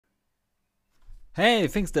Hey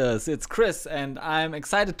Thinksters, it's Chris and I'm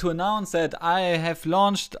excited to announce that I have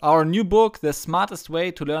launched our new book, The Smartest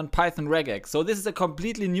Way to Learn Python Regex. So this is a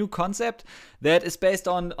completely new concept that is based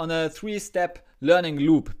on a three-step learning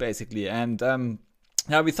loop basically. And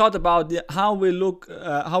we thought about how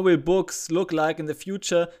will books look like in the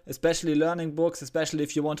future, especially learning books, especially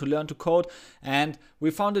if you want to learn to code. And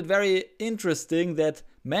we found it very interesting that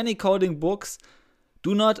many coding books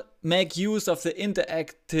do not make use of the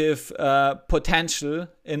interactive potential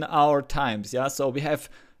in our times. Yeah, so we have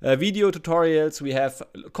video tutorials, we have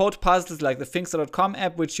code puzzles like the Thinkster.com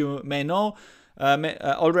app, which you may know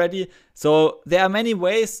already. So there are many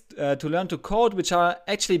ways to learn to code, which are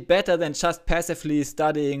actually better than just passively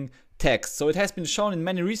studying text. So it has been shown in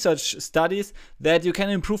many research studies that you can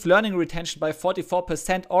improve learning retention by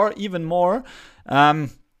 44% or even more.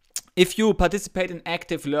 If you participate in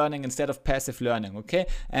active learning instead of passive learning, okay?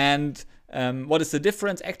 And what is the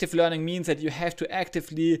difference? Active learning means that you have to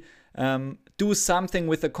actively do something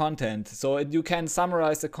with the content. So you can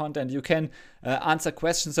summarize the content, you can answer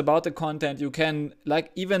questions about the content, you can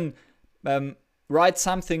even write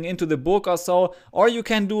something into the book or so, or you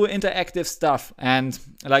can do interactive stuff and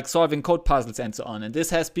like solving code puzzles and so on. And this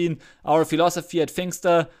has been our philosophy at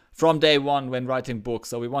Thinkster from day one when writing books.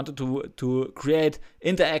 So we wanted to create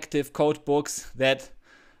interactive code books that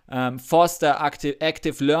foster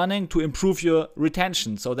active learning to improve your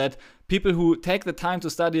retention, so that people who take the time to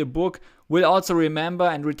study a book will also remember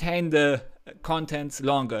and retain the contents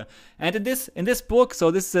longer. And in this book,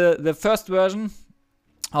 so this is the first version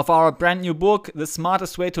of our brand new book, The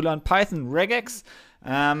Smartest Way to Learn Python Regex.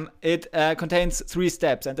 It contains 3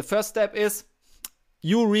 steps. And the first step is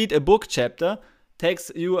you read a book chapter.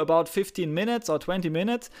 Takes you about 15 minutes or 20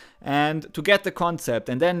 minutes and to get the concept.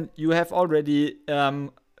 And then you have already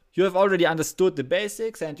understood the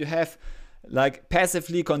basics and you have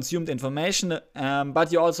passively consumed information,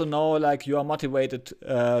 but you also know you are motivated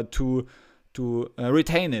to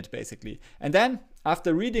retain it basically. And then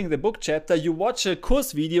after reading the book chapter, you watch a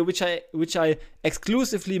course video which I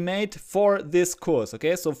exclusively made for this course.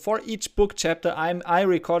 Okay, so for each book chapter, I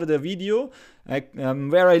recorded a video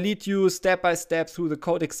where I lead you step by step through the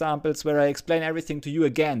code examples, where I explain everything to you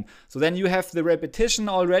again. So then you have the repetition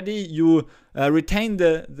already, you retain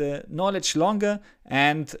the knowledge longer,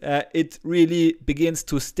 and it really begins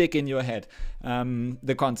to stick in your head,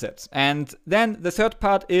 the concepts. And then the third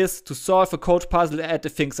part is to solve a code puzzle at the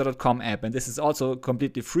Thinkster.com app. And this is also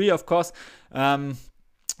completely free, of course.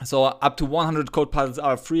 So up to 100 code puzzles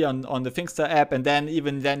are free on the Thinkster app, and then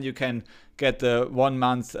even then you can get the 1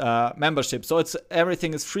 month membership. So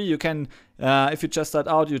everything is free. You can, if you just start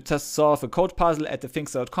out, you just solve a code puzzle at the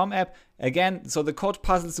Thinkster.com app. Again, so the code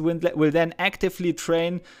puzzles will then actively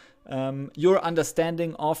train your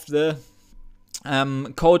understanding of the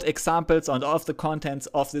code examples and of the contents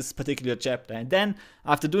of this particular chapter. And then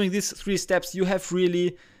after doing these 3 steps, you have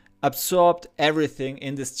really absorbed everything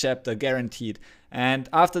in this chapter, guaranteed. And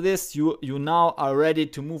after this, you now are ready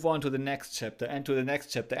to move on to the next chapter and to the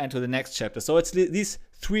next chapter and to the next chapter. So it's these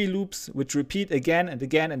 3 loops which repeat again and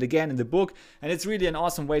again and again in the book. And it's really an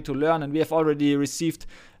awesome way to learn. And we have already received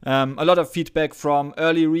a lot of feedback from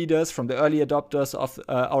early readers, from the early adopters of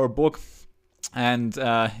our book. And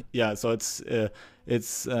so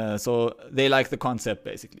so they like the concept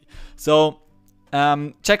basically. So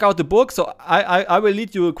check out the book. So I will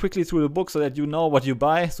lead you quickly through the book so that you know what you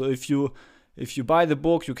buy. So if you buy the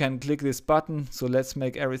book, you can click this button. So let's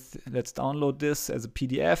download this as a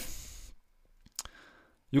PDF.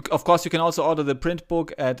 Of course, you can also order the print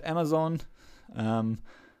book at Amazon.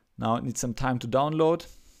 Now it needs some time to download.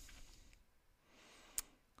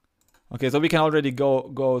 Okay, so we can already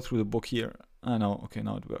go through the book here. I know. Okay,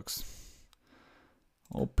 now it works.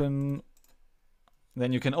 Open.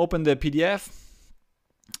 Then you can open the PDF.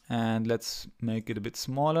 And let's make it a bit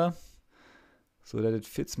smaller so that it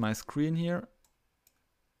fits my screen here.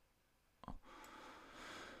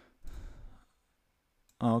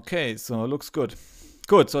 Okay, so it looks good.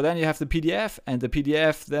 Good, so then you have the PDF, and the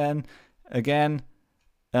PDF then again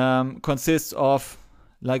consists of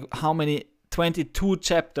how many 22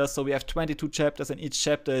 chapters. So we have 22 chapters, and each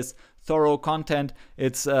chapter is thorough content.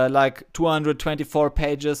 It's 224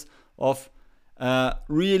 pages of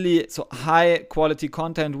really high quality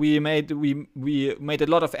content. We made a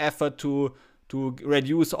lot of effort to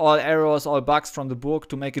reduce all errors, all bugs from the book,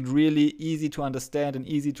 to make it really easy to understand and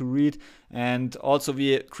easy to read. And also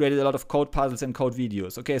we created a lot of code puzzles and code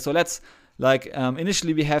videos. Okay, so let's like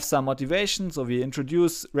initially we have some motivation, so we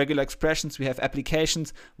introduce regular expressions, we have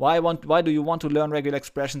applications. Why do you want to learn regular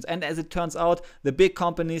expressions? And as it turns out, the big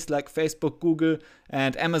companies like Facebook, Google,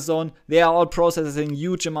 and Amazon, they are all processing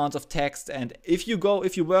huge amounts of text. And if you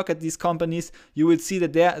work at these companies, you will see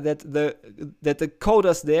that the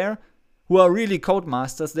coders there, who are really code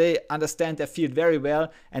masters, they understand their field very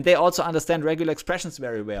well, and they also understand regular expressions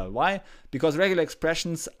very well. Why? Because regular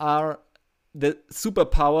expressions are the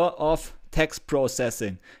superpower of text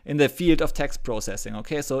processing, in the field of text processing.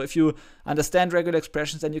 Okay, so if you understand regular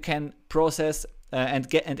expressions, then you can process and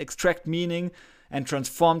extract meaning and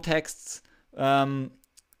transform texts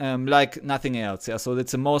like nothing else. Yeah, so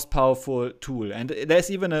it's the most powerful tool. And there's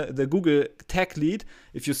even the Google Tech Lead.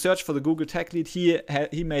 If you search for the Google Tech Lead,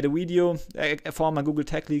 he made a video. A former Google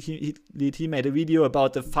Tech Lead, he made a video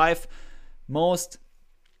about the 5 most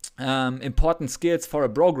important skills for a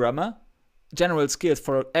programmer, general skills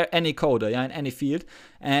for any coder, yeah, in any field.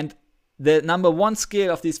 And the number 1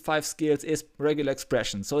 skill of these 5 skills is regular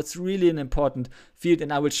expression. So it's really an important field,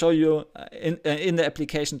 and I will show you in the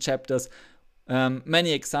application chapters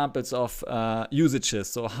many examples of usages.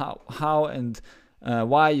 So how and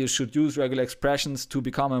why you should use regular expressions to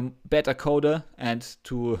become a better coder and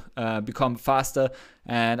to become faster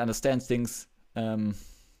and understand things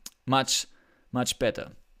much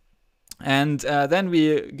better. And then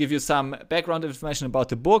we give you some background information about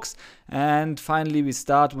the books, and finally we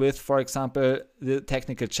start with, for example, the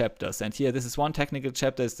technical chapters. And here, this is one technical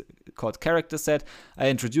chapter, it's called character set. I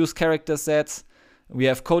introduce character sets. We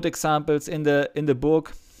have code examples in the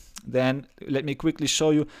book. Then let me quickly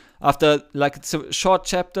show you, after, like, it's a short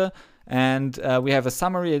chapter, and we have a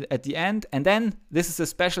summary at the end. And then this is a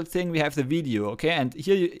special thing, we have the video. Okay, and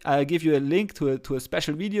here I'll give you a link to a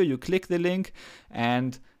special video. You click the link,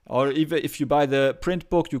 and or even if you buy the print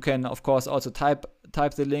book, you can of course also type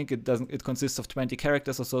the link. It consists of 20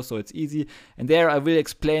 characters or so it's easy. And there I will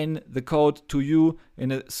explain the code to you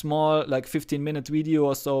in a small, like 15-minute video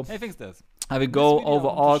or so. Hey, fix this. I will go over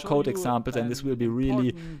all code examples, and this will be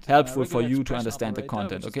really helpful for you to understand the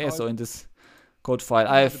content. Okay, so in this code file,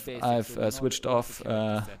 I've switched off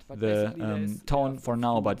the tone for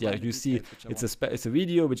now, but yeah, you see it's a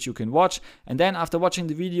video which you can watch, and then after watching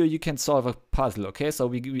the video you can solve a puzzle. Okay, so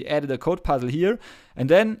we added a code puzzle here, and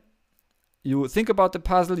then you think about the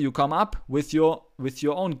puzzle, you come up with your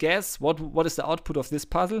own guess, what is the output of this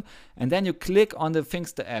puzzle, and then you click on the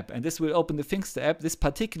Pfingster app, and this will open the Pfingster app, this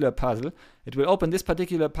particular puzzle. It will open this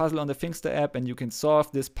particular puzzle on the Pfingster app, and you can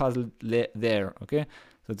solve this puzzle there. Okay,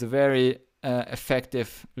 so it's a very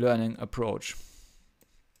effective learning approach.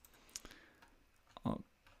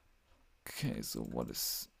 Okay,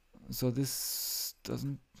 so this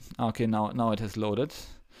doesn't, okay, now it has loaded.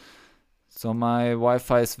 So my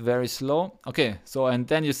Wi-Fi is very slow. Okay, so and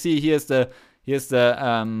then you see here's the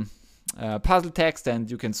puzzle text, and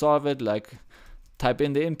you can solve it, like type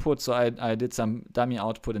in the input. So I did some dummy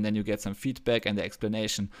output, and then you get some feedback and the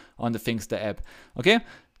explanation on the Pfingster app. Okay,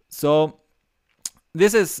 so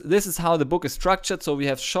this is how the book is structured. So we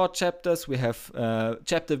have short chapters, we have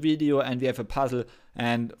chapter video, and we have a puzzle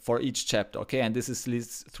and for each chapter. Okay, and this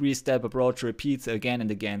 3-step approach, repeats again and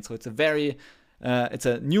again. So it's a very it's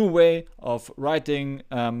a new way of writing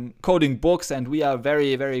coding books, and we are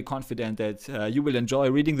very, very confident that you will enjoy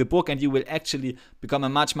reading the book, and you will actually become a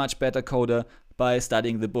much better coder by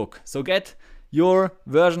studying the book. So get your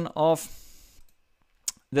version of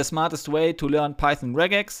The Smartest Way to Learn Python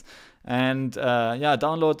Regex, and yeah,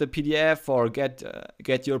 download the PDF or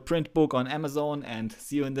get your print book on Amazon, and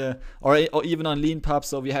see you in the or even on LeanPub.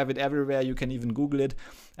 So we have it everywhere. You can even Google it.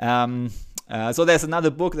 So there's another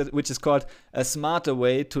book which is called A Smarter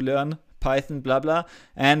Way to Learn Python, blah blah.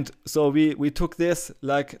 And so we took this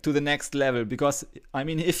like to the next level, because I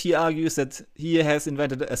mean, if he argues that he has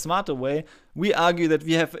invented a smarter way, we argue that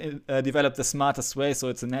we have developed the smartest way. So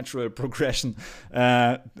it's a natural progression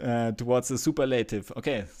towards the superlative.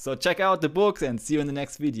 Okay, so check out the book and see you in the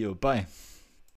next video. Bye.